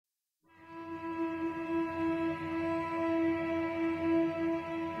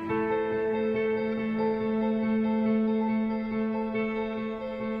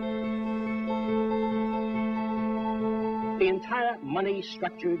entire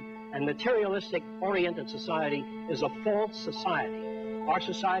money-structured and materialistic-oriented society is a false society. Our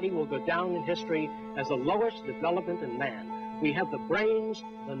society will go down in history as the lowest development in man. We have the brains,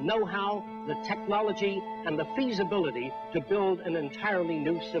 the know-how, the technology, and the feasibility to build an entirely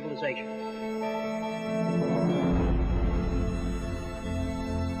new civilization.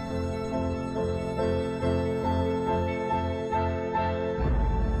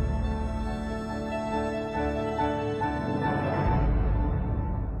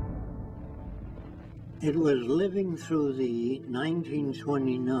 It was living through the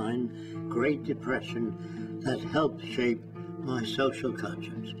 1929 Great Depression that helped shape my social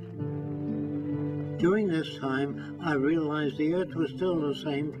conscience. During this time, I realized the earth was still the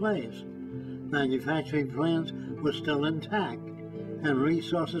same place. Manufacturing plants were still intact, and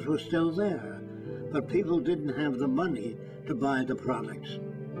resources were still there, but people didn't have the money to buy the products.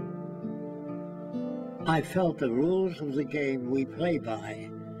 I felt the rules of the game we play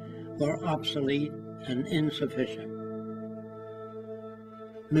by were obsolete and insufficient.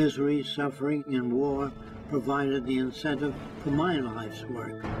 Misery, suffering, and war provided the incentive for my life's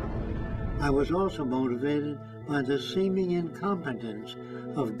work. I was also motivated by the seeming incompetence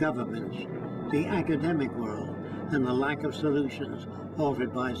of governments, the academic world, and the lack of solutions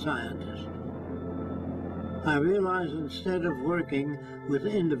offered by scientists. I realized instead of working with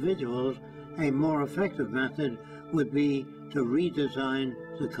individuals, a more effective method would be to redesign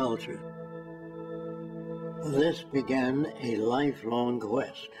the culture. This began a lifelong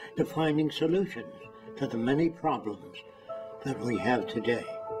quest to finding solutions to the many problems that we have today.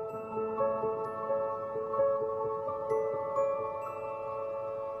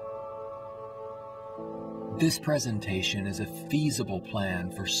 This presentation is a feasible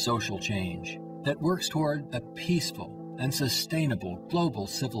plan for social change that works toward a peaceful and sustainable global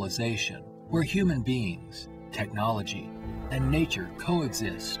civilization where human beings, technology, and nature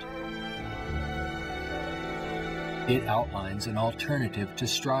coexist. It outlines an alternative to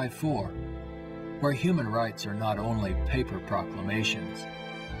strive for, where human rights are not only paper proclamations,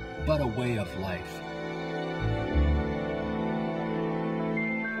 but a way of life.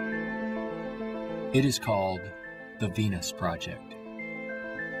 It is called the Vénusz Project.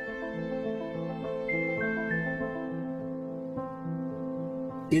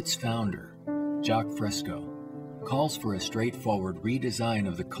 Its founder, Jacqu Fresco, calls for a straightforward redesign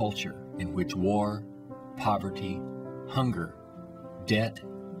of the culture in which war, poverty, hunger, debt,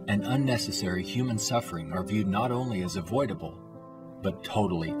 and unnecessary human suffering are viewed not only as avoidable, but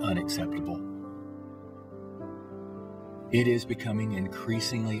totally unacceptable. It is becoming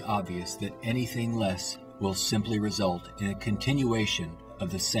increasingly obvious that anything less will simply result in a continuation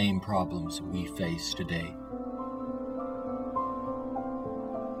of the same problems we face today.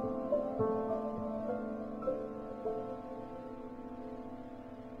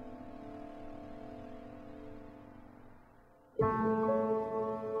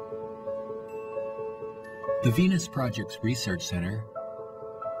 The Vénusz Project's Research Center,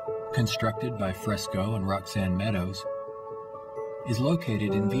 constructed by Fresco and Roxanne Meadows, is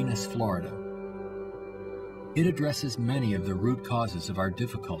located in Vénusz, Florida. It addresses many of the root causes of our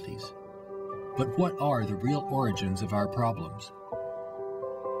difficulties. But what are the real origins of our problems?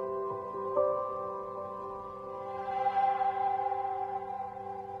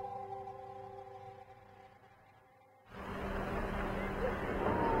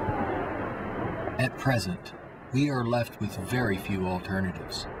 At present, we are left with very few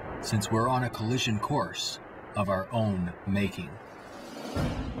alternatives, since we're on a collision course of our own making.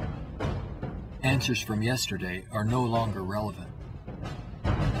 Answers from yesterday are no longer relevant.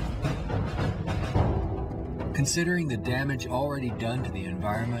 Considering the damage already done to the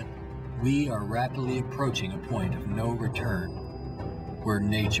environment, we are rapidly approaching a point of no return, where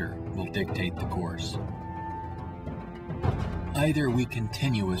nature will dictate the course. Either we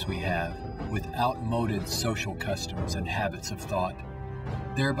continue as we have, with outmoded social customs and habits of thought,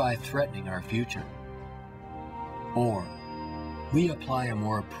 thereby threatening our future, or we apply a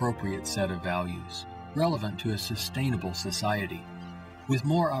more appropriate set of values, relevant to a sustainable society, with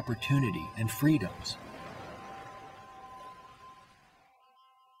more opportunity and freedoms.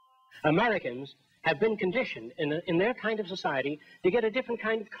 Americans have been conditioned in their kind of society to get a different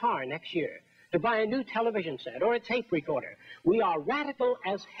kind of car next year, to buy a new television set or a tape recorder. We are radical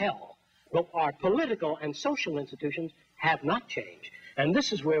as hell, but our political and social institutions have not changed. And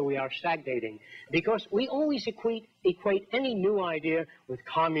this is where we are stagnating, because we always equate any new idea with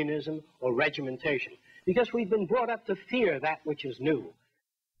communism or regimentation, because we've been brought up to fear that which is new.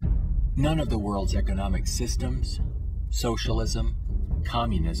 None of the world's economic systems, socialism,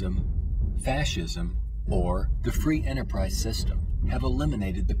 communism, fascism, or the free enterprise system have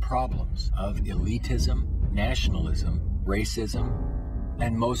eliminated the problems of elitism, nationalism, racism,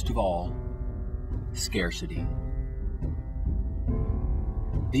 and most of all, scarcity.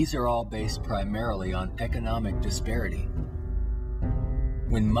 These are all based primarily on economic disparity.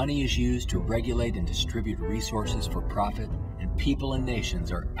 When money is used to regulate and distribute resources for profit, and people and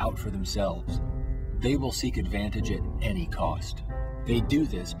nations are out for themselves, they will seek advantage at any cost. They do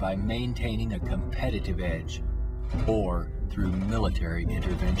this by maintaining a competitive edge, or through military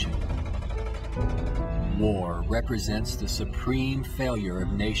intervention. War represents the supreme failure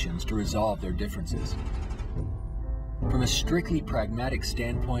of nations to resolve their differences. From a strictly pragmatic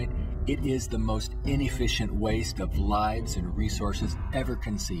standpoint, it is the most inefficient waste of lives and resources ever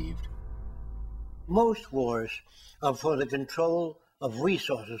conceived. Most wars are for the control of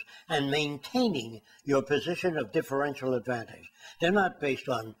resources and maintaining your position of differential advantage. They're not based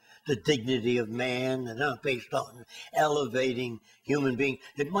on the dignity of man. They're not based on elevating human beings.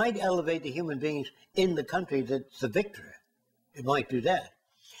 It might elevate the human beings in the country that's the victor. It might do that.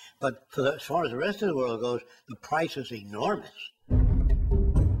 But as far as the rest of the world goes, the price is enormous.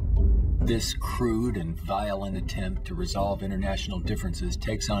 This crude and violent attempt to resolve international differences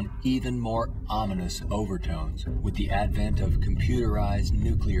takes on even more ominous overtones with the advent of computerized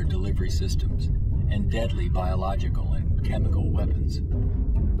nuclear delivery systems and deadly biological and chemical weapons.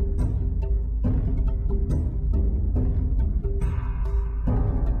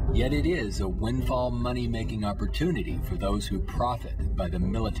 Yet it is a windfall money-making opportunity for those who profit by the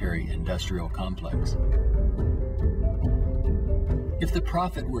military-industrial complex. If the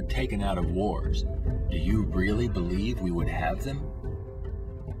profit were taken out of wars, do you really believe we would have them?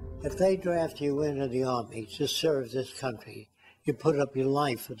 If they draft you into the army to serve this country, you put up your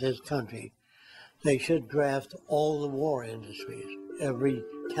life for this country, they should draft all the war industries. Every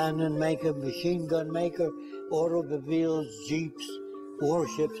cannon maker, machine gun maker, automobiles, jeeps,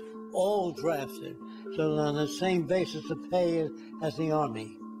 warships, all drafted, so that on the same basis of pay as the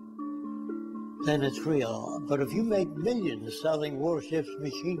army. Then it's real. But if you make millions selling warships,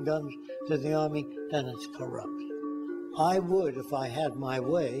 machine guns to the army, then it's corrupt. I would, if I had my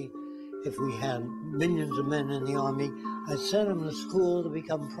way, if we had millions of men in the army, I'd send them to school to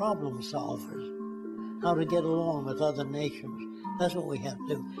become problem solvers, how to get along with other nations. That's what we have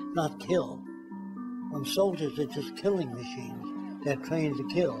to do, not kill. When soldiers are just killing machines, they're trained to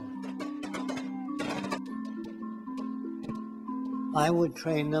kill. I would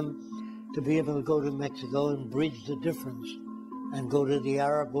train them to be able to go to Mexico and bridge the difference, and go to the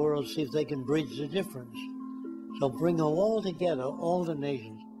Arab world, see if they can bridge the difference. So bring them all together, all the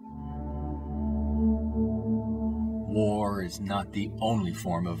nations. War is not the only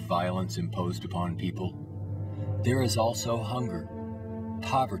form of violence imposed upon people. There is also hunger,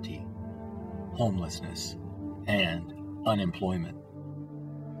 poverty, homelessness, and unemployment.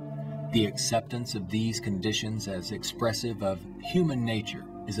 The acceptance of these conditions as expressive of human nature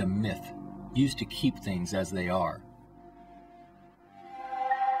is a myth used to keep things as they are.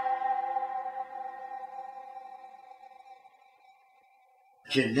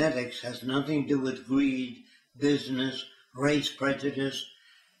 Genetics has nothing to do with greed, business, race prejudice.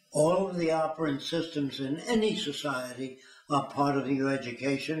 All of the operant systems in any society are part of your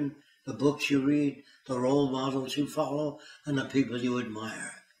education, the books you read, the role models you follow, and the people you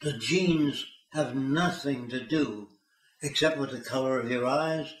admire. The genes have nothing to do except with the color of your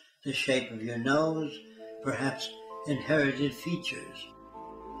eyes, the shape of your nose, perhaps inherited features.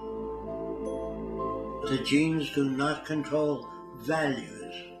 The genes do not control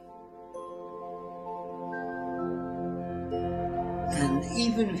values. And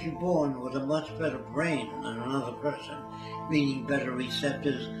even if you're born with a much better brain than another person, meaning better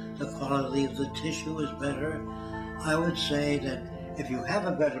receptors, the quality of the tissue is better, I would say that if you have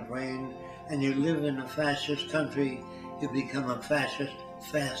a better brain and you live in a fascist country, you become a fascist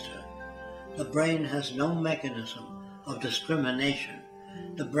faster. The brain has no mechanism of discrimination.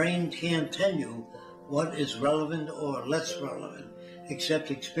 The brain can't tell you what is relevant or less relevant, except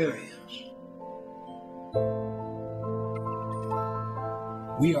experience.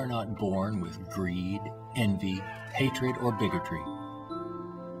 We are not born with greed, envy, hatred, or bigotry.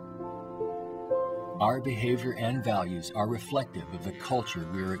 Our behavior and values are reflective of the culture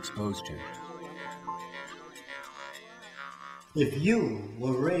we are exposed to. If you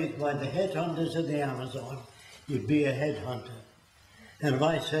were raised by the headhunters of the Amazon, you'd be a headhunter. And if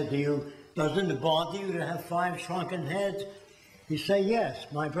I said to you, doesn't it bother you to have 5 shrunken heads? You say, yes,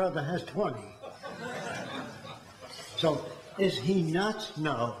 my brother has 20. So, is he nuts?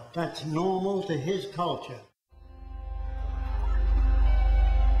 No, that's normal to his culture.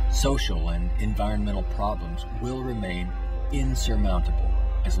 Social and environmental problems will remain insurmountable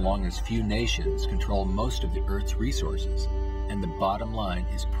as long as few nations control most of the Earth's resources, and the bottom line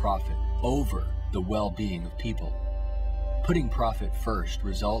is profit over the well-being of people. Putting profit first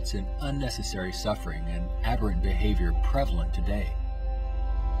results in unnecessary suffering and aberrant behavior prevalent today.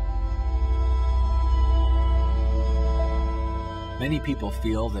 Many people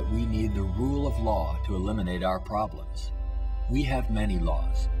feel that we need the rule of law to eliminate our problems. We have many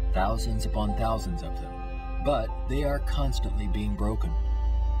laws, thousands upon thousands of them, but they are constantly being broken.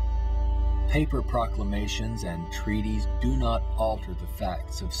 Paper proclamations and treaties do not alter the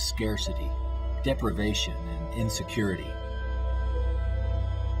facts of scarcity, deprivation, and insecurity.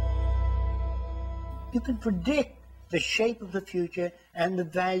 You can predict the shape of the future and the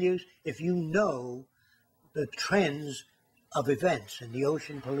values if you know the trends of events in the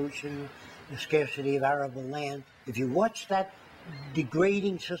ocean pollution, the scarcity of arable land. If you watch that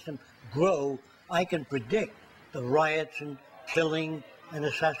degrading system grow, I can predict the riots and killing and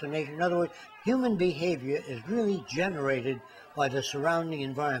assassination. In other words, human behavior is really generated by the surrounding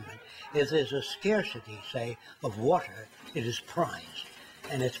environment. If there's a scarcity, say, of water, it is prized,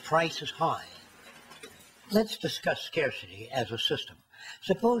 and its price is high. Let's discuss scarcity as a system.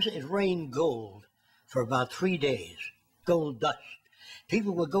 Suppose it rained gold for about 3 days, gold dust.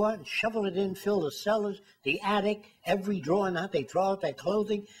 People would go out and shovel it in, fill the cellars, the attic, every drawer in that. They throw out their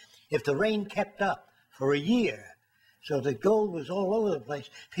clothing. If the rain kept up for a year, so the gold was all over the place,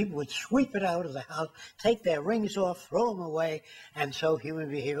 people would sweep it out of the house, take their rings off, throw them away, and so human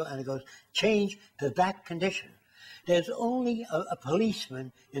behavior, and it goes, change to that condition. There's only a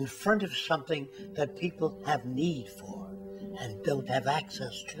policeman in front of something that people have need for and don't have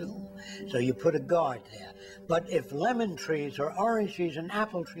access to. So you put a guard there. But if lemon trees or orange trees and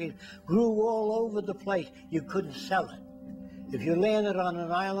apple trees grew all over the place, you couldn't sell it. If you landed on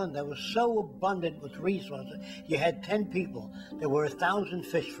an island that was so abundant with resources, you had 10 people, there were 1,000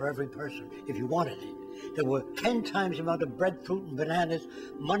 fish for every person if you wanted it. There were 10 times the amount of breadfruit and bananas,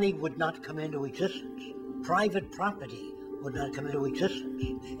 money would not come into existence. Private property would not come into existence.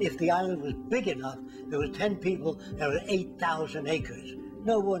 If the island was big enough, there were 10 people, there were 8,000 acres.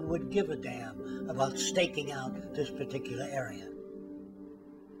 No one would give a damn about staking out this particular area.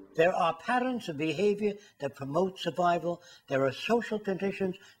 There are patterns of behavior that promote survival. There are social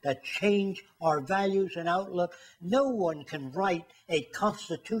conditions that change our values and outlook. No one can write a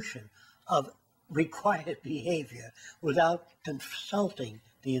constitution of required behavior without consulting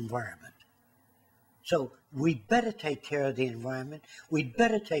the environment. So we'd better take care of the environment, we'd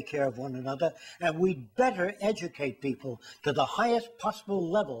better take care of one another, and we'd better educate people to the highest possible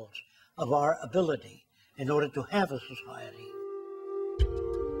levels of our ability in order to have a society.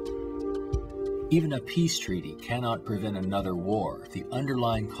 Even a peace treaty cannot prevent another war if the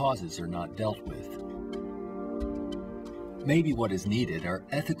underlying causes are not dealt with. Maybe what is needed are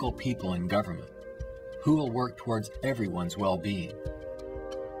ethical people in government who will work towards everyone's well-being.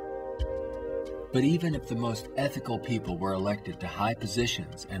 But even if the most ethical people were elected to high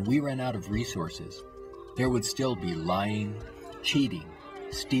positions and we ran out of resources, there would still be lying, cheating,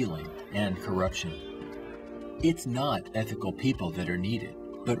 stealing, and corruption. It's not ethical people that are needed,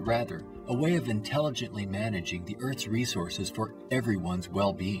 but rather a way of intelligently managing the Earth's resources for everyone's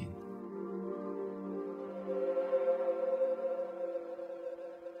well-being.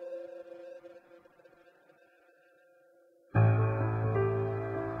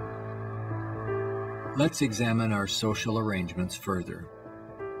 Let's examine our social arrangements further.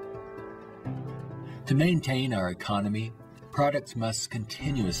 To maintain our economy, products must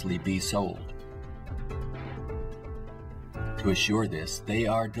continuously be sold. To assure this, they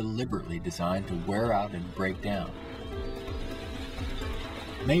are deliberately designed to wear out and break down.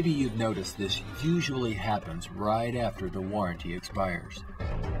 Maybe you've noticed this usually happens right after the warranty expires.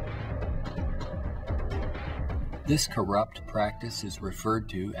 This corrupt practice is referred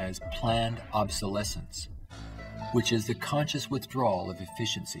to as planned obsolescence, which is the conscious withdrawal of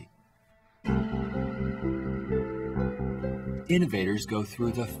efficiency. Innovators go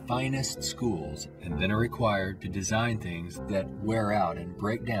through the finest schools and then are required to design things that wear out and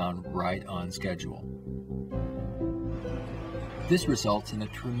break down right on schedule. This results in a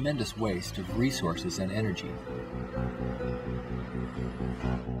tremendous waste of resources and energy.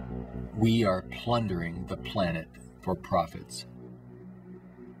 We are plundering the planet for profits.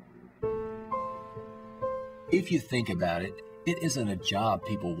 If you think about it, it isn't a job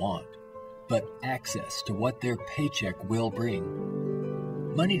people want, but access to what their paycheck will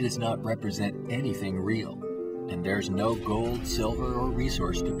bring. Money does not represent anything real, and there's no gold, silver, or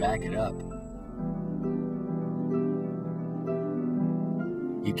resource to back it up.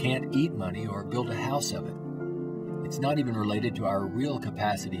 You can't eat money or build a house of it. It's not even related to our real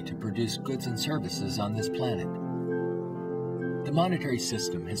capacity to produce goods and services on this planet. The monetary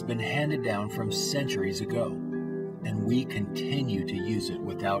system has been handed down from centuries ago, and we continue to use it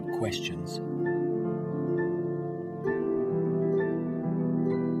without questions.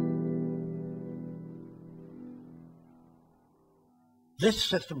 This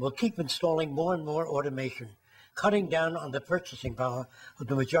system will keep installing more and more automation, cutting down on the purchasing power of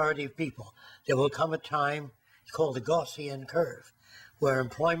the majority of people. There will come a time, it's called the Gaussian curve, where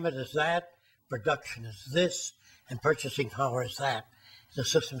employment is that, production is this, and purchasing power is that. The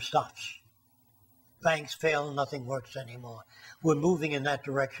system stops. Banks fail, nothing works anymore. We're moving in that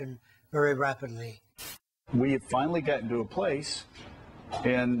direction very rapidly. We have finally gotten to a place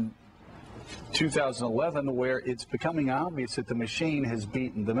in 2011 where it's becoming obvious that the machine has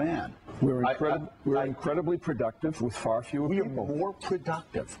beaten the man. We're incredibly productive with far fewer people. We are more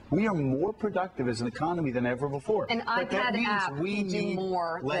productive. We are more productive as an economy than ever before. An iPad app we can do need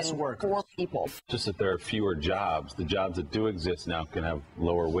more less than workers. 4 people. Just that there are fewer jobs. The jobs that do exist now can have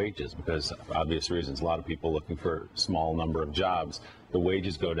lower wages because, for obvious reasons, a lot of people looking for a small number of jobs. The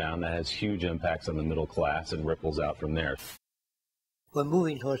wages go down. That has huge impacts on the middle class and ripples out from there. We're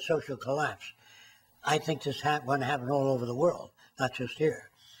moving towards social collapse. I think this going to happen all over the world, not just here.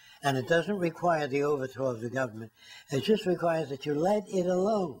 And it doesn't require the overthrow of the government. It just requires that you let it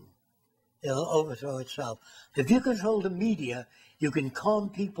alone. It'll overthrow itself. If you control the media, you can calm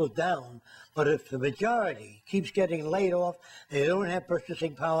people down. But if the majority keeps getting laid off, they don't have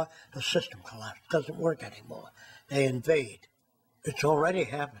purchasing power, the system collapses. It doesn't work anymore. They invade. It's already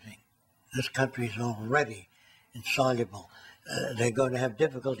happening. This country is already insoluble. They're going to have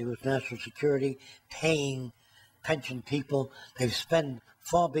difficulty with national security, paying pension people. They've spent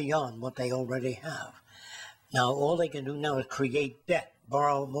far beyond what they already have. Now, all they can do now is create debt,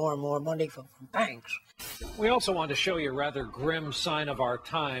 borrow more and more money from banks. We also want to show you a rather grim sign of our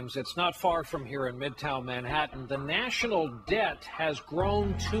times. It's not far from here in Midtown Manhattan. The national debt has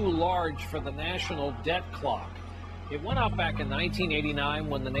grown too large for the national debt clock. It went up back in 1989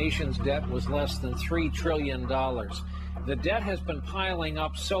 when the nation's debt was less than $3 trillion. The debt has been piling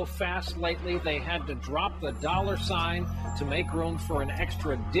up so fast lately they had to drop the dollar sign to make room for an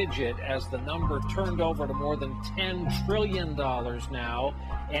extra digit as the number turned over to more than $10 trillion now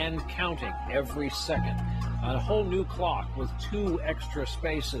and counting every second. A whole new clock with 2 extra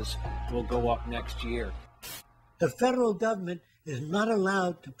spaces will go up next year. The federal government is not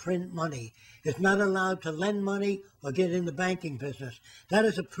allowed to print money. It's not allowed to lend money or get in the banking business. That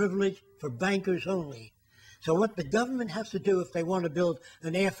is a privilege for bankers only. So what the government has to do if they want to build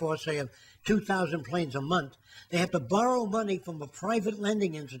an air force, say, of 2,000 planes a month, they have to borrow money from a private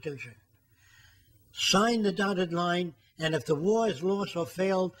lending institution, sign the dotted line, and if the war is lost or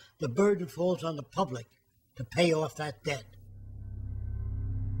failed, the burden falls on the public to pay off that debt.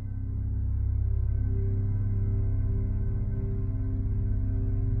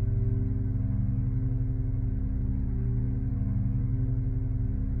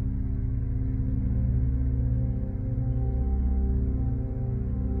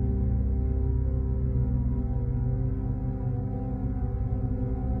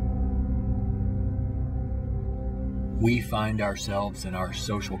 We find ourselves and our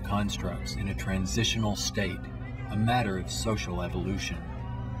social constructs in a transitional state, a matter of social evolution.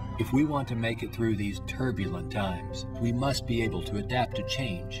 If we want to make it through these turbulent times, we must be able to adapt to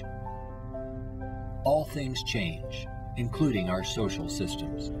change. All things change, including our social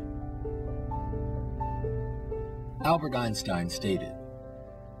systems. Albert Einstein stated,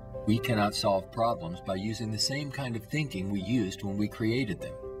 "We cannot solve problems by using the same kind of thinking we used when we created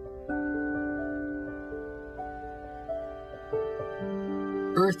them."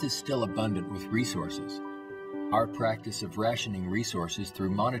 Earth is still abundant with resources. Our practice of rationing resources through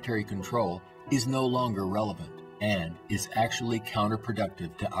monetary control is no longer relevant and is actually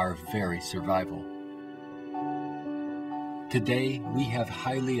counterproductive to our very survival. Today, we have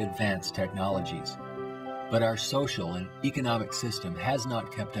highly advanced technologies, but our social and economic system has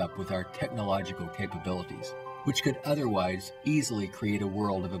not kept up with our technological capabilities, which could otherwise easily create a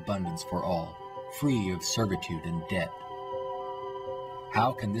world of abundance for all, free of servitude and debt.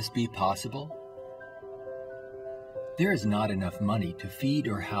 How can this be possible? There is not enough money to feed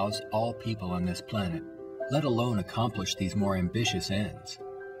or house all people on this planet, let alone accomplish these more ambitious ends.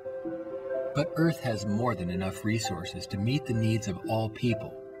 But Earth has more than enough resources to meet the needs of all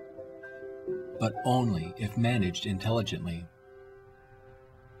people, but only if managed intelligently.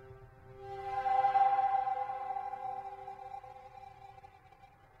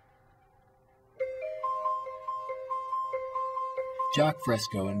 Jacqu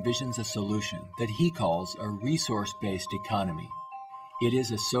Fresco envisions a solution that he calls a resource-based economy. It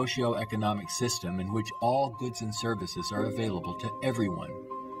is a socio-economic system in which all goods and services are available to everyone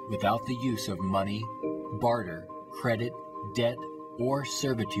without the use of money, barter, credit, debt, or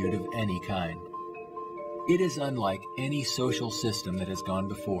servitude of any kind. It is unlike any social system that has gone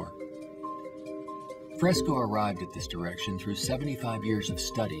before. Fresco arrived at this direction through 75 years of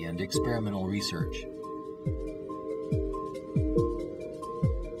study and experimental research.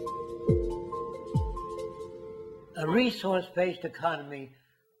 A resource-based economy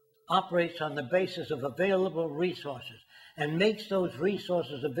operates on the basis of available resources and makes those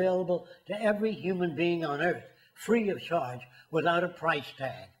resources available to every human being on earth, free of charge, without a price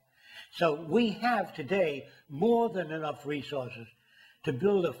tag. So we have today more than enough resources to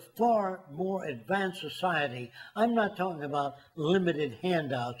build a far more advanced society. I'm not talking about limited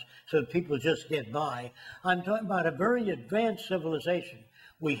handouts so that people just get by. I'm talking about a very advanced civilization.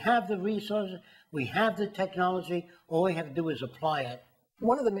 We have the resources, we have the technology, all we have to do is apply it.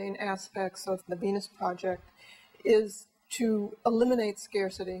 One of the main aspects of the Vénusz Project is to eliminate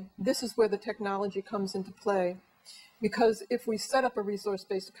scarcity. This is where the technology comes into play. Because if we set up a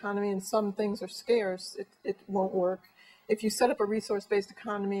resource-based economy and some things are scarce, it won't work. If you set up a resource-based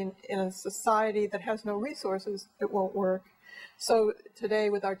economy in a society that has no resources, it won't work. So today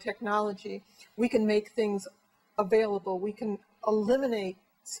with our technology, we can make things available. We can eliminate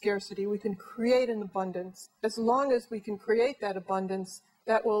scarcity. We can create an abundance. As long as we can create that abundance,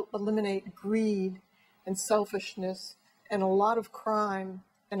 that will eliminate greed and selfishness and a lot of crime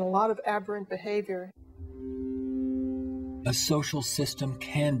and a lot of aberrant behavior. A social system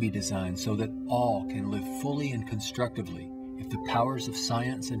can be designed so that all can live fully and constructively if the powers of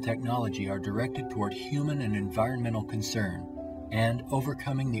science and technology are directed toward human and environmental concern and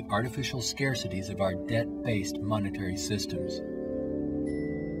overcoming the artificial scarcities of our debt-based monetary systems.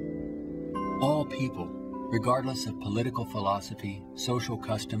 All people, regardless of political philosophy, social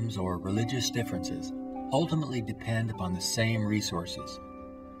customs, or religious differences, ultimately depend upon the same resources: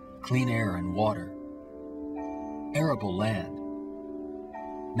 clean air and water, arable land,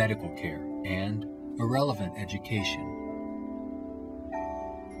 medical care, and a relevant education.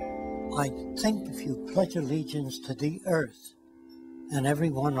 I think if you pledge allegiance to the earth and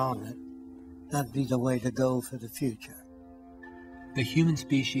everyone on it, that'd be the way to go for the future. The human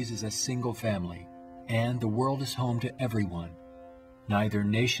species is a single family, and the world is home to everyone. Neither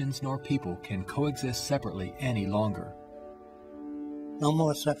nations nor people can coexist separately any longer. No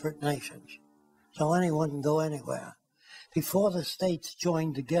more separate nations, so anyone can go anywhere. Before the states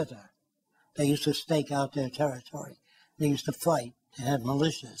joined together, they used to stake out their territory. They used to fight. They had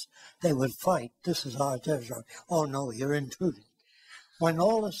militias. They would fight. This is our territory. Oh, no, you're intruding. When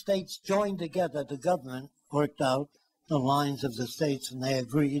all the states joined together, the government worked out the lines of the states, and they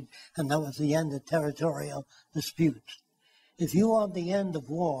agreed, and that was the end of territorial disputes. If you want the end of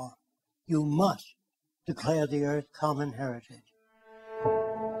war, you must declare the earth common heritage.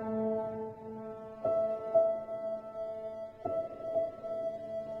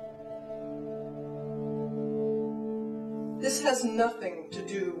 This has nothing to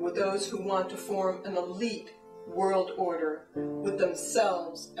do with those who want to form an elite world order with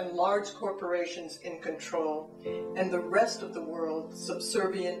themselves and large corporations in control and the rest of the world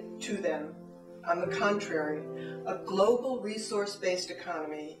subservient to them. On the contrary, a global resource-based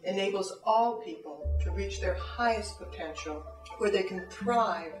economy enables all people to reach their highest potential, where they can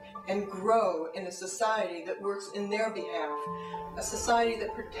thrive and grow in a society that works in their behalf, a society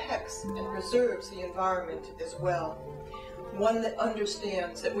that protects and preserves the environment as well, one that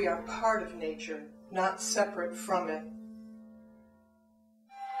understands that we are part of nature, not separate from it.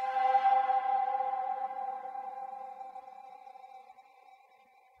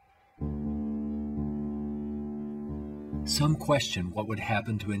 Some question what would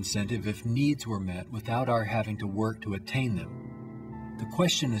happen to incentive if needs were met without our having to work to attain them. The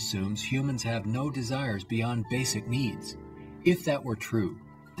question assumes humans have no desires beyond basic needs. If that were true,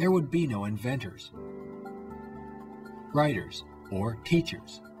 there would be no inventors, writers, or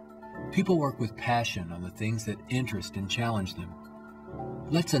teachers. People work with passion on the things that interest and challenge them.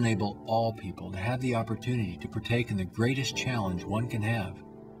 Let's enable all people to have the opportunity to partake in the greatest challenge one can have,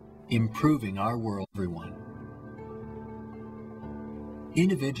 improving our world for everyone.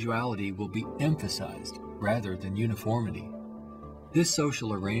 Individuality will be emphasized rather than uniformity. This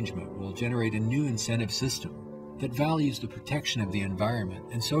social arrangement will generate a new incentive system that values the protection of the environment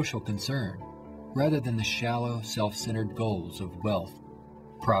and social concern, rather than the shallow, self-centered goals of wealth,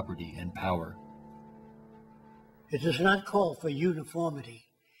 property, and power. It does not call for uniformity.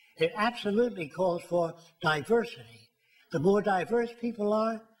 It absolutely calls for diversity. The more diverse people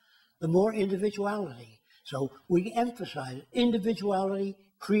are, the more individuality. So we emphasize individuality,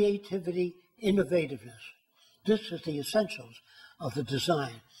 creativity, innovativeness. This is the essentials of the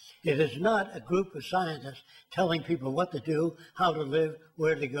design. It is not a group of scientists telling people what to do, how to live,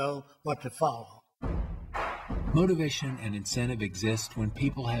 where to go, what to follow. Motivation and incentive exist when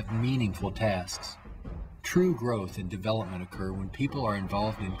people have meaningful tasks. True growth and development occur when people are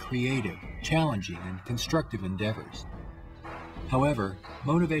involved in creative, challenging, and constructive endeavors. However,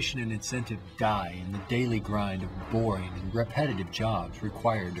 motivation and incentive die in the daily grind of boring and repetitive jobs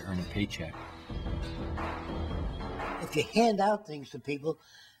required to earn a paycheck. If you hand out things to people,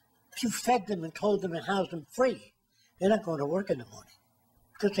 if you fed them and clothed them and housed them free, they're not going to work in the morning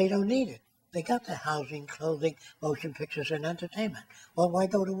because they don't need it. They got the housing, clothing, motion pictures, and entertainment. Well, why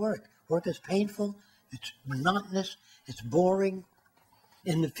go to work? Work is painful, it's monotonous, it's boring.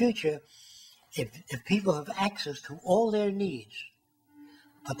 In the future, if people have access to all their needs,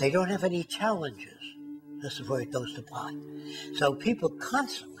 but they don't have any challenges, this is where it goes to pot. So people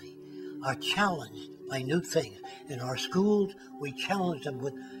constantly are challenged by new things. In our schools, we challenge them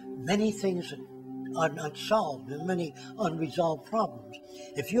with many things that are not solved and many unresolved problems.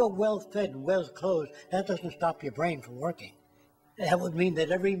 If you're well-fed and well-clothed, that doesn't stop your brain from working. That would mean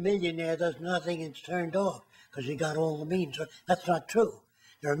that every millionaire does nothing and is turned off because he got all the means. That's not true.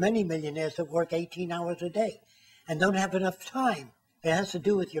 There are many millionaires that work 18 hours a day and don't have enough time. It has to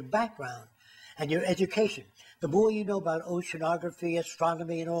do with your background and your education. The more you know about oceanography,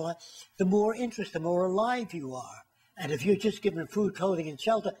 astronomy, and all that, the more interest, the more alive you are. And if you're just given food, clothing, and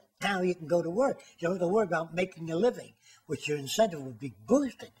shelter, now you can go to work. You don't have to worry about making a living, which your incentive would be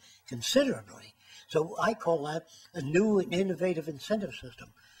boosted considerably. So I call that a new and innovative incentive system.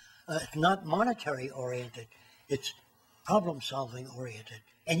 It's not monetary oriented, it's problem solving oriented.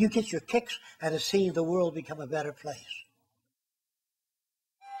 And you get your kicks out of seeing the world become a better place.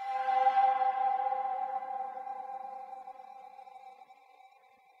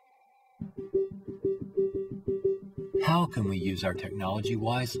 How can we use our technology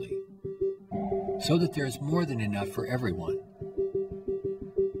wisely so that there is more than enough for everyone?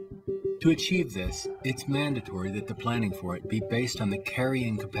 To achieve this, it's mandatory that the planning for it be based on the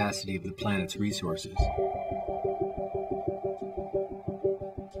carrying capacity of the planet's resources.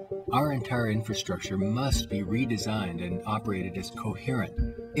 Our entire infrastructure must be redesigned and operated as coherent,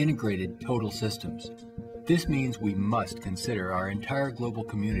 integrated total systems. This means we must consider our entire global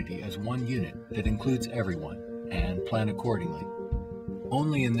community as one unit that includes everyone, and plan accordingly.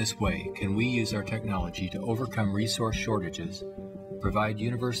 Only in this way can we use our technology to overcome resource shortages, provide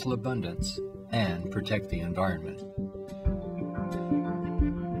universal abundance, and protect the environment.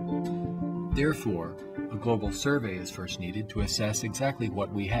 Therefore, a global survey is first needed to assess exactly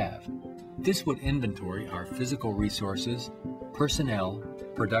what we have. This would inventory our physical resources, personnel,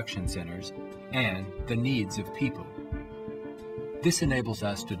 production centers, and the needs of people. This enables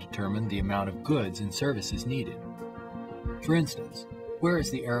us to determine the amount of goods and services needed. For instance, where is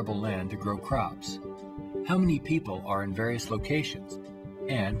the arable land to grow crops? How many people are in various locations?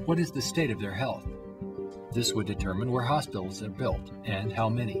 And what is the state of their health? This would determine where hospitals are built and how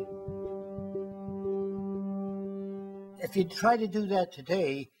many. If you try to do that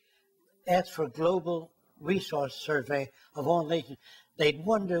today, ask for a global resource survey of all nations, they'd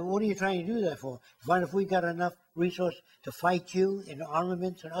wonder, what are you trying to do that for? To find if we got enough resource to fight you in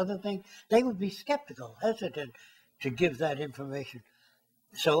armaments and other things? They would be skeptical, hesitant to give that information.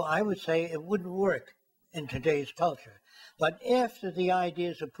 So I would say it wouldn't work in today's culture. But after the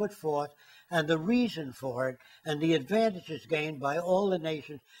ideas are put forth and the reason for it and the advantages gained by all the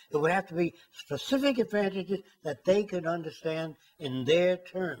nations, it would have to be specific advantages that they could understand in their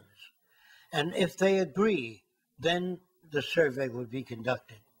terms. And if they agree, then the survey would be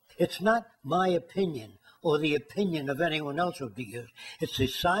conducted. It's not my opinion or the opinion of anyone else would be used. It's the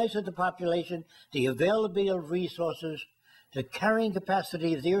size of the population, the availability of resources, the carrying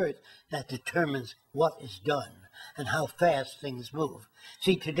capacity of the earth that determines what is done and how fast things move.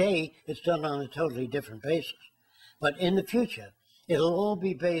 See, today it's done on a totally different basis. But in the future, it'll all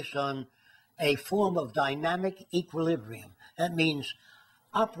be based on a form of dynamic equilibrium. That means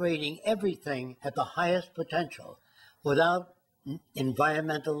operating everything at the highest potential without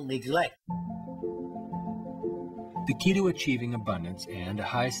environmental neglect. The key to achieving abundance and a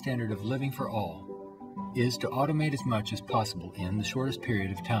high standard of living for all is to automate as much as possible in the shortest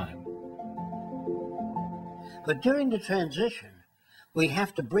period of time. But during the transition, we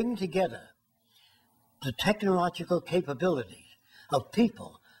have to bring together the technological capabilities of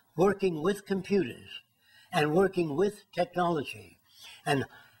people working with computers and working with technology and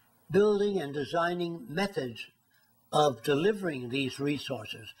building and designing methods of delivering these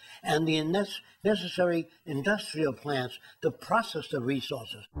resources and the necessary industrial plants to process the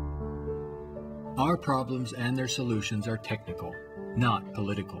resources. Our problems and their solutions are technical, not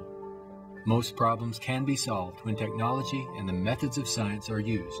political. Most problems can be solved when technology and the methods of science are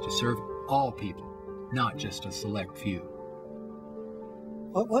used to serve all people, not just a select few.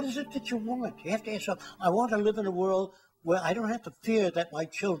 What is it that you want? You have to ask yourself, I want to live in a world where I don't have to fear that my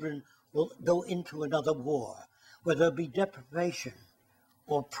children will go into another war, where there'll be deprivation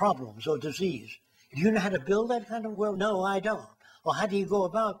or problems or disease. Do you know how to build that kind of world? No, I don't. Well, how do you go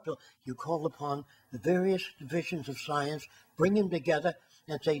about it? You call upon the various divisions of science, bring them together,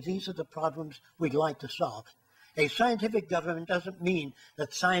 and say, these are the problems we'd like to solve. A scientific government doesn't mean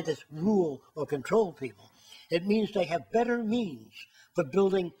that scientists rule or control people. It means they have better means for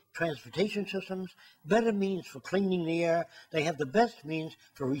building transportation systems, better means for cleaning the air. They have the best means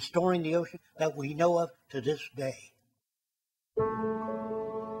for restoring the ocean that we know of to this day.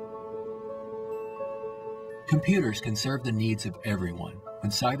 Computers can serve the needs of everyone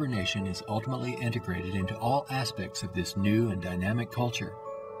when CyberNation is ultimately integrated into all aspects of this new and dynamic culture.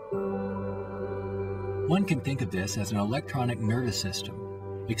 One can think of this as an electronic nervous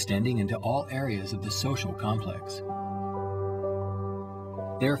system, extending into all areas of the social complex.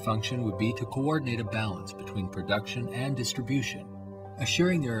 Their function would be to coordinate a balance between production and distribution,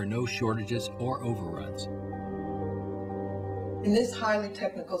 assuring there are no shortages or overruns. In this highly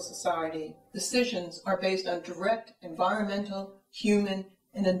technical society, decisions are based on direct environmental, human,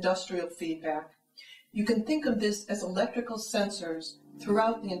 and industrial feedback. You can think of this as electrical sensors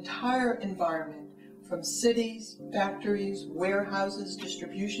throughout the entire environment, from cities, factories, warehouses,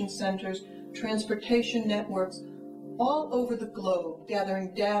 distribution centers, transportation networks, all over the globe,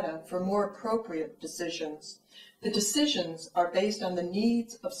 gathering data for more appropriate decisions. The decisions are based on the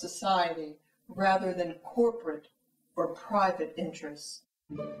needs of society rather than corporate or private interests.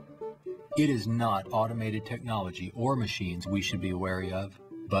 It is not automated technology or machines we should be wary of,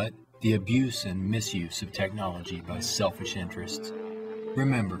 but the abuse and misuse of technology by selfish interests.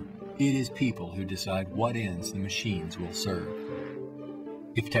 Remember, it is people who decide what ends the machines will serve.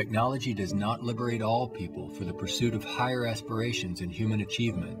 If technology does not liberate all people for the pursuit of higher aspirations in human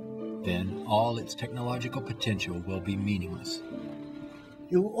achievement, then all its technological potential will be meaningless.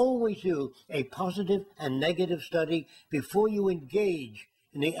 You always do a positive and negative study before you engage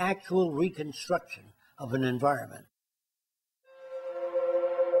in the actual reconstruction of an environment.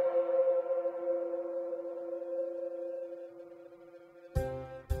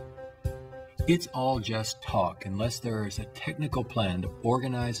 It's all just talk unless there is a technical plan to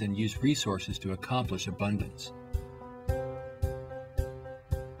organize and use resources to accomplish abundance.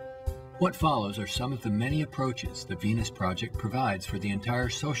 What follows are some of the many approaches the Vénusz Projekt provides for the entire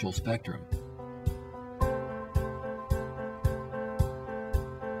social spectrum.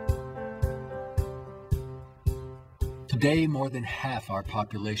 Today, more than half our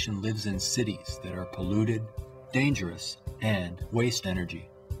population lives in cities that are polluted, dangerous, and waste energy.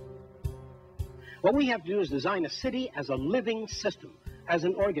 What we have to do is design a city as a living system, as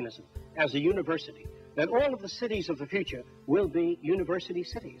an organism, as a university. That all of the cities of the future will be university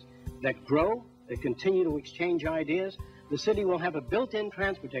cities that grow, that continue to exchange ideas. The city will have a built-in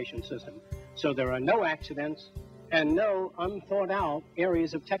transportation system, so there are no accidents and no unthought out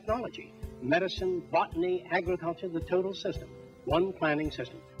areas of technology. Medicine, botany, agriculture, the total system. One planning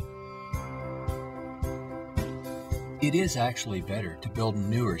system. It is actually better to build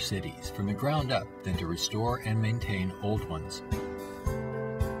newer cities from the ground up than to restore and maintain old ones.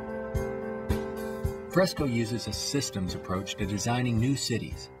 Fresco uses a systems approach to designing new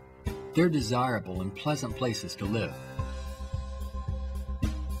cities. They're desirable and pleasant places to live.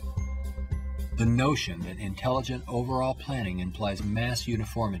 The notion that intelligent overall planning implies mass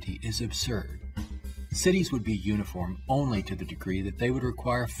uniformity is absurd. Cities would be uniform only to the degree that they would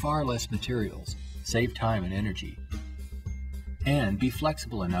require far less materials, save time and energy, and be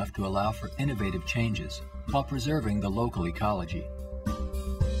flexible enough to allow for innovative changes while preserving the local ecology.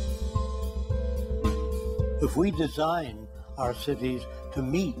 If we design our cities to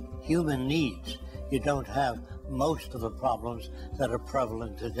meet human needs, you don't have most of the problems that are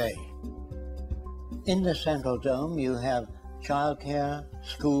prevalent today. In the Central Dome, you have childcare,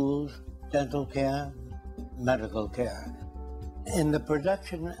 schools, dental care, medical care. In the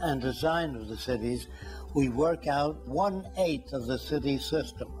production and design of the cities, we work out 1/8 of the city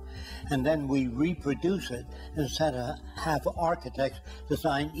system, and then we reproduce it instead of have architects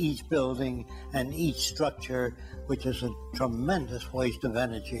design each building and each structure, which is a tremendous waste of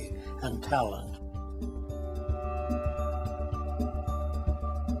energy and talent.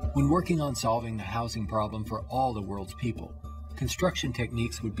 When working on solving the housing problem for all the world's people, construction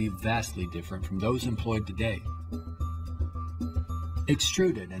techniques would be vastly different from those employed today.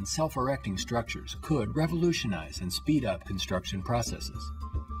 Extruded and self-erecting structures could revolutionize and speed up construction processes.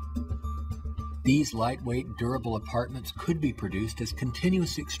 These lightweight, durable apartments could be produced as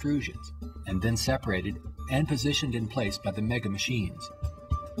continuous extrusions and then separated and positioned in place by the mega machines.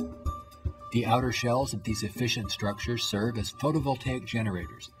 The outer shells of these efficient structures serve as photovoltaic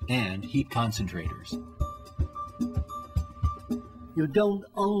generators and heat concentrators. You don't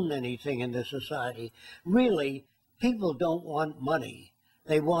own anything in this society. Really, people don't want money.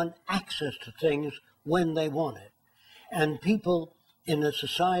 They want access to things when they want it. And people in a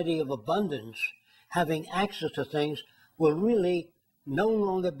society of abundance, having access to things, will really no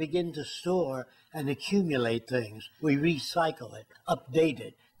longer begin to store and accumulate things. We recycle it, update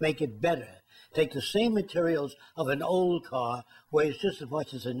it, make it better. Take the same materials of an old car, weighs just as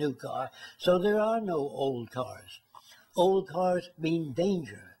much as a new car, so there are no old cars. Old cars mean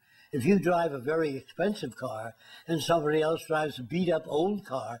danger. If you drive a very expensive car and somebody else drives a beat-up old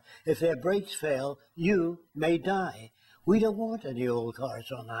car, if their brakes fail, you may die. We don't want any old cars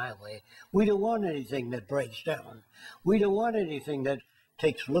on the highway. We don't want anything that breaks down. We don't want anything that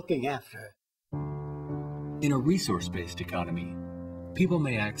takes looking after. In a resource-based economy, people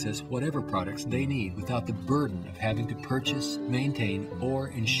may access whatever products they need without the burden of having to purchase, maintain, or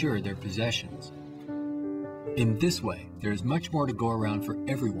insure their possessions. In this way, there is much more to go around for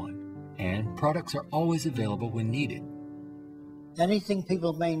everyone, and products are always available when needed. Anything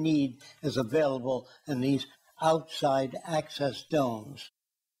people may need is available in these outside access domes.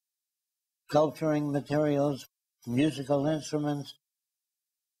 Sculpturing materials, musical instruments,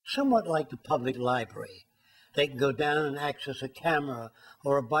 somewhat like the public library. They can go down and access a camera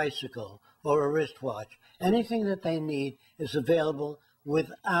or a bicycle or a wristwatch. Anything that they need is available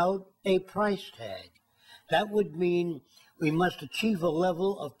without a price tag. That would mean we must achieve a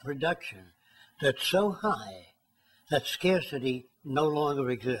level of production that's so high that scarcity no longer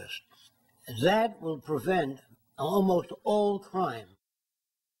exists. That will prevent almost all crime.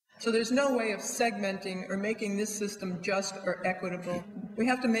 So there's no way of segmenting or making this system just or equitable. We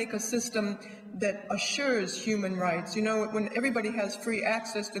have to make a system that assures human rights. You know, when everybody has free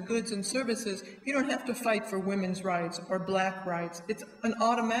access to goods and services, you don't have to fight for women's rights or black rights. It's an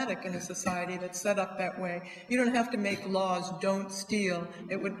automatic in a society that's set up that way. You don't have to make laws, don't steal.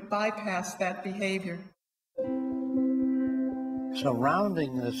 It would bypass that behavior.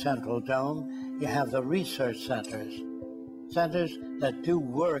 Surrounding the central dome, you have the research centers. Centers that do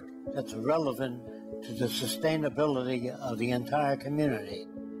work that's relevant to the sustainability of the entire community.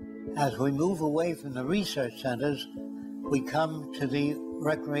 As we move away from the research centers, we come to the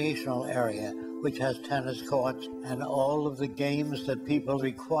recreational area, which has tennis courts and all of the games that people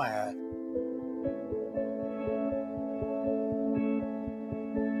require.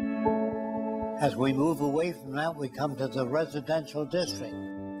 As we move away from that, we come to the residential district.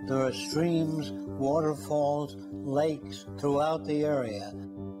 There are streams, waterfalls, lakes throughout the area.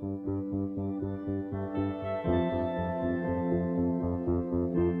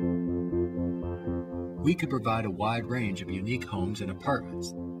 We could provide a wide range of unique homes and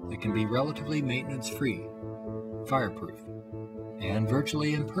apartments that can be relatively maintenance-free, fireproof, and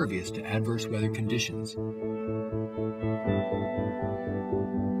virtually impervious to adverse weather conditions.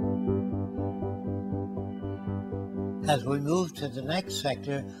 As we move to the next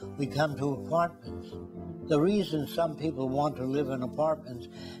sector, we come to apartments. The reason some people want to live in apartments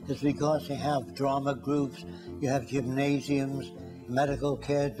is because you have drama groups, you have gymnasiums, medical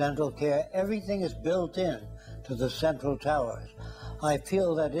care, dental care, everything is built in to the central towers. I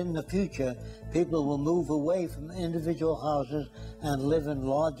feel that in the future, people will move away from individual houses and live in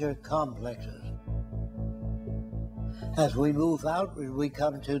larger complexes. As we move out, we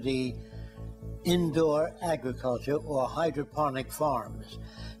come to the indoor agriculture or hydroponic farms.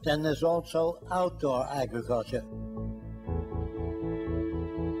 Then there's also outdoor agriculture.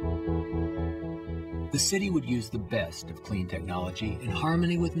 The city would use the best of clean technology in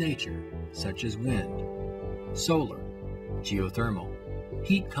harmony with nature, such as wind, solar, geothermal,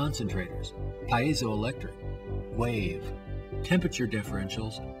 heat concentrators, piezoelectric, wave, temperature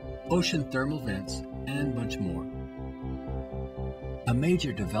differentials, ocean thermal vents, and much more. A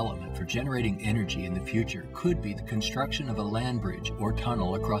major development for generating energy in the future could be the construction of a land bridge or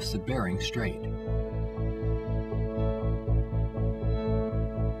tunnel across the Bering Strait.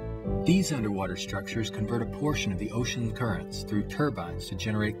 These underwater structures convert a portion of the ocean currents through turbines to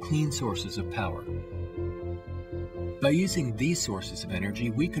generate clean sources of power. By using these sources of energy,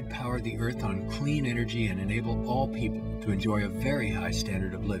 we could power the Earth on clean energy and enable all people to enjoy a very high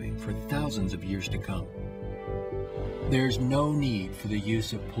standard of living for thousands of years to come. There's no need for the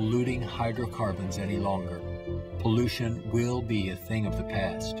use of polluting hydrocarbons any longer. Pollution will be a thing of the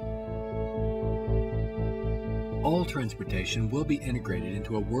past. All transportation will be integrated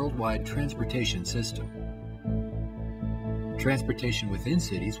into a worldwide transportation system. Transportation within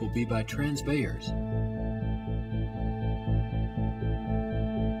cities will be by transbayers.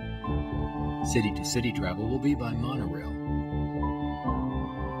 City-to-city travel will be by monorail.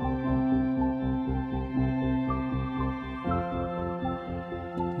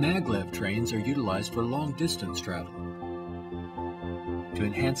 Maglev trains are utilized for long-distance travel. To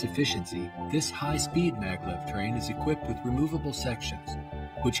enhance efficiency, this high-speed maglev train is equipped with removable sections,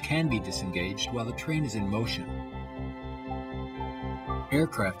 which can be disengaged while the train is in motion.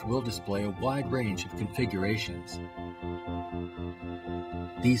 Aircraft will display a wide range of configurations.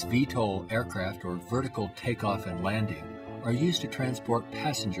 These VTOL aircraft, or vertical takeoff and landing, are used to transport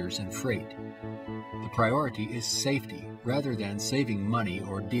passengers and freight. The priority is safety, rather than saving money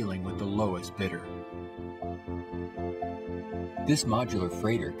or dealing with the lowest bidder. This modular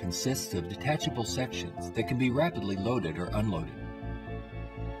freighter consists of detachable sections that can be rapidly loaded or unloaded.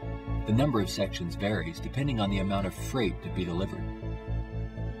 The number of sections varies depending on the amount of freight to be delivered.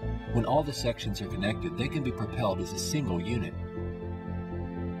 When all the sections are connected, they can be propelled as a single unit.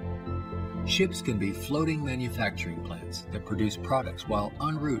 Ships can be floating manufacturing plants that produce products while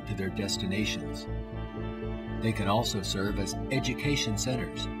en route to their destinations. They can also serve as education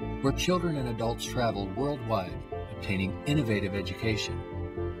centers, where children and adults travel worldwide, obtaining innovative education,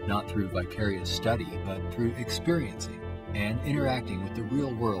 not through vicarious study, but through experiencing and interacting with the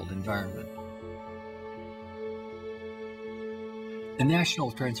real-world environment. The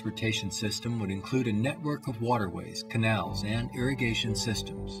national transportation system would include a network of waterways, canals, and irrigation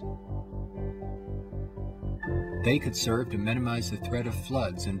systems. They could serve to minimize the threat of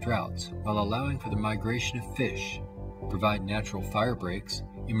floods and droughts while allowing for the migration of fish, provide natural fire breaks,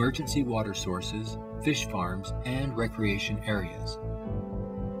 emergency water sources, fish farms, and recreation areas.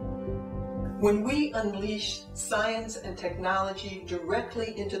 When we unleash science and technology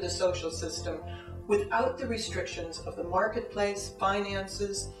directly into the social system without the restrictions of the marketplace,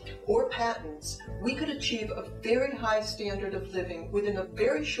 finances, or patents, we could achieve a very high standard of living within a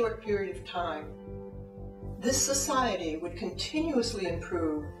very short period of time. This society would continuously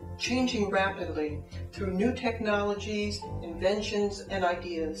improve, changing rapidly through new technologies, inventions, and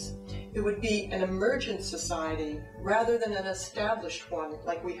ideas. It would be an emergent society rather than an established one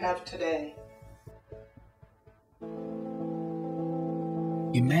like we have today.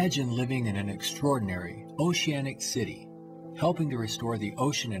 Imagine living in an extraordinary oceanic city, helping to restore the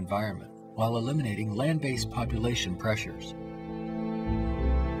ocean environment while eliminating land-based population pressures.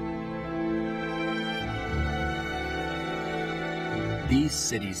 These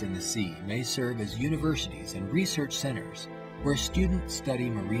cities in the sea may serve as universities and research centers where students study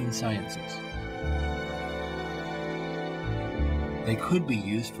marine sciences. They could be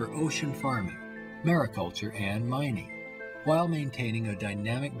used for ocean farming, mariculture, and mining, while maintaining a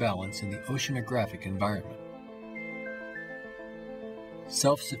dynamic balance in the oceanographic environment.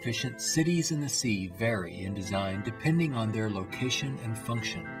 Self-sufficient cities in the sea vary in design depending on their location and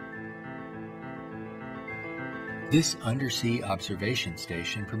function. This undersea observation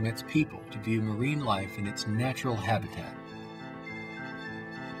station permits people to view marine life in its natural habitat.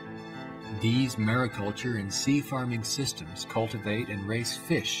 These mariculture and sea farming systems cultivate and raise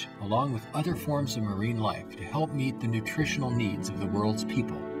fish along with other forms of marine life to help meet the nutritional needs of the world's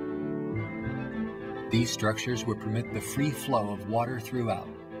people. These structures would permit the free flow of water throughout.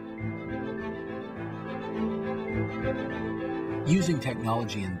 Using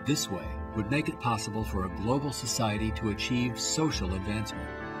technology in this way would make it possible for a global society to achieve social advancement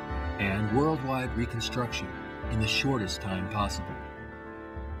and worldwide reconstruction in the shortest time possible.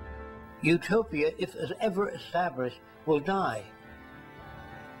 Utopia, if ever established, will die,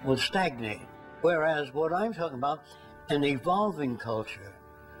 will stagnate. Whereas what I'm talking about, an evolving culture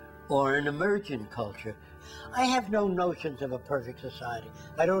or an emergent culture, I have no notions of a perfect society.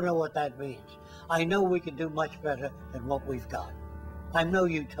 I don't know what that means. I know we can do much better than what we've got. I'm no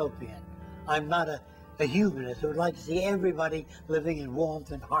utopian. I'm not a humanist who would like to see everybody living in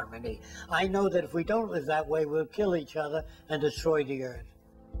warmth and harmony. I know that if we don't live that way, we'll kill each other and destroy the earth.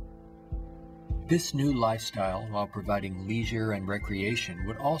 This new lifestyle, while providing leisure and recreation,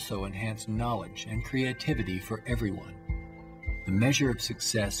 would also enhance knowledge and creativity for everyone. The measure of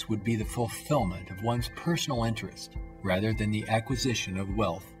success would be the fulfillment of one's personal interest, rather than the acquisition of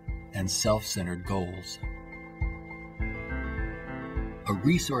wealth and self-centered goals. A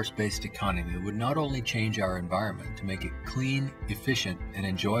resource-based economy would not only change our environment to make it clean, efficient, and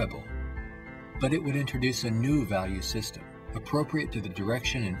enjoyable, but it would introduce a new value system appropriate to the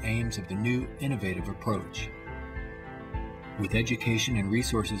direction and aims of the new innovative approach. With education and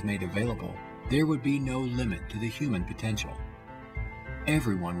resources made available, there would be no limit to the human potential.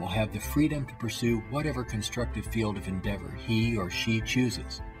 Everyone will have the freedom to pursue whatever constructive field of endeavor he or she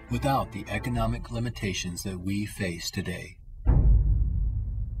chooses, without the economic limitations that we face today.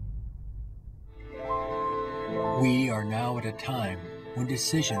 We are now at a time when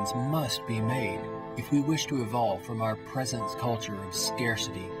decisions must be made if we wish to evolve from our present culture of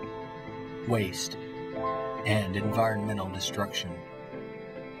scarcity, waste, and environmental destruction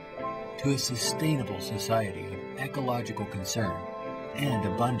to a sustainable society of ecological concern and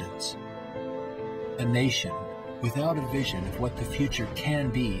abundance. A nation without a vision of what the future can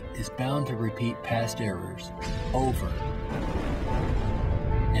be is bound to repeat past errors over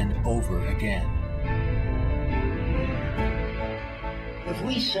and over again. If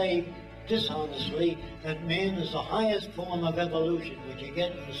we say dishonestly that man is the highest form of evolution which you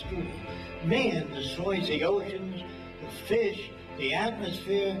get in school, man destroys the oceans, the fish, the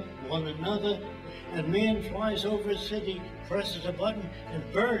atmosphere, one another, and man flies over a city, presses a button, and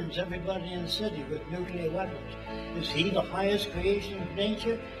burns everybody in the city with nuclear weapons. Is he the highest creation of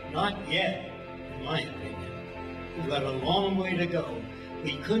nature? Not yet, in my opinion. We've got a long way to go.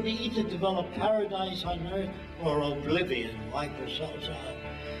 We could either develop paradise on earth or oblivion, wipe ourselves out.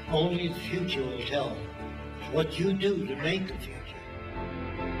 Only the future will tell. It's what you do to make the future.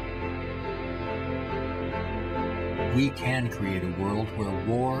 We can create a world where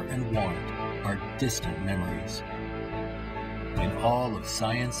war and want are distant memories, and all of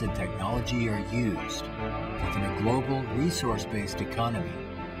science and technology are used within a global resource-based economy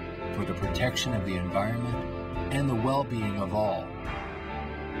for the protection of the environment and the well-being of all.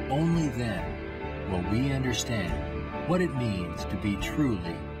 Only then will we understand what it means to be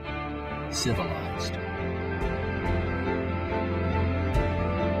truly civilized.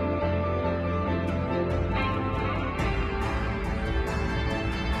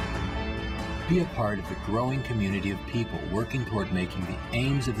 Be a part of the growing community of people working toward making the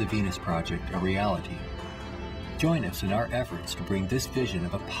aims of the Vénusz Project a reality. Join us in our efforts to bring this vision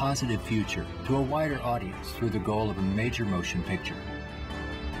of a positive future to a wider audience through the goal of a major motion picture.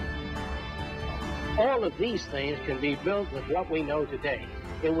 All of these things can be built with what we know today.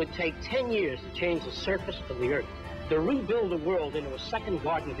 It would take 10 years to change the surface of the earth, to rebuild the world into a second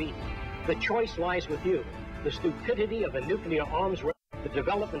Garden of Eden. The choice lies with you. The stupidity of a nuclear arms race, the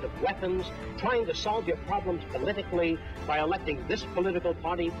development of weapons, trying to solve your problems politically by electing this political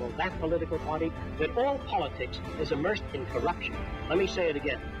party or that political party, that all politics is immersed in corruption. Let me say it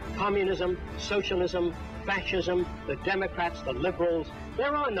again. Communism, socialism, fascism, the Democrats, the liberals,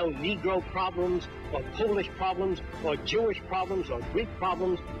 there are no Negro problems or Polish problems or Jewish problems or Greek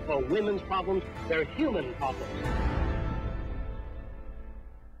problems or women's problems. They're human problems.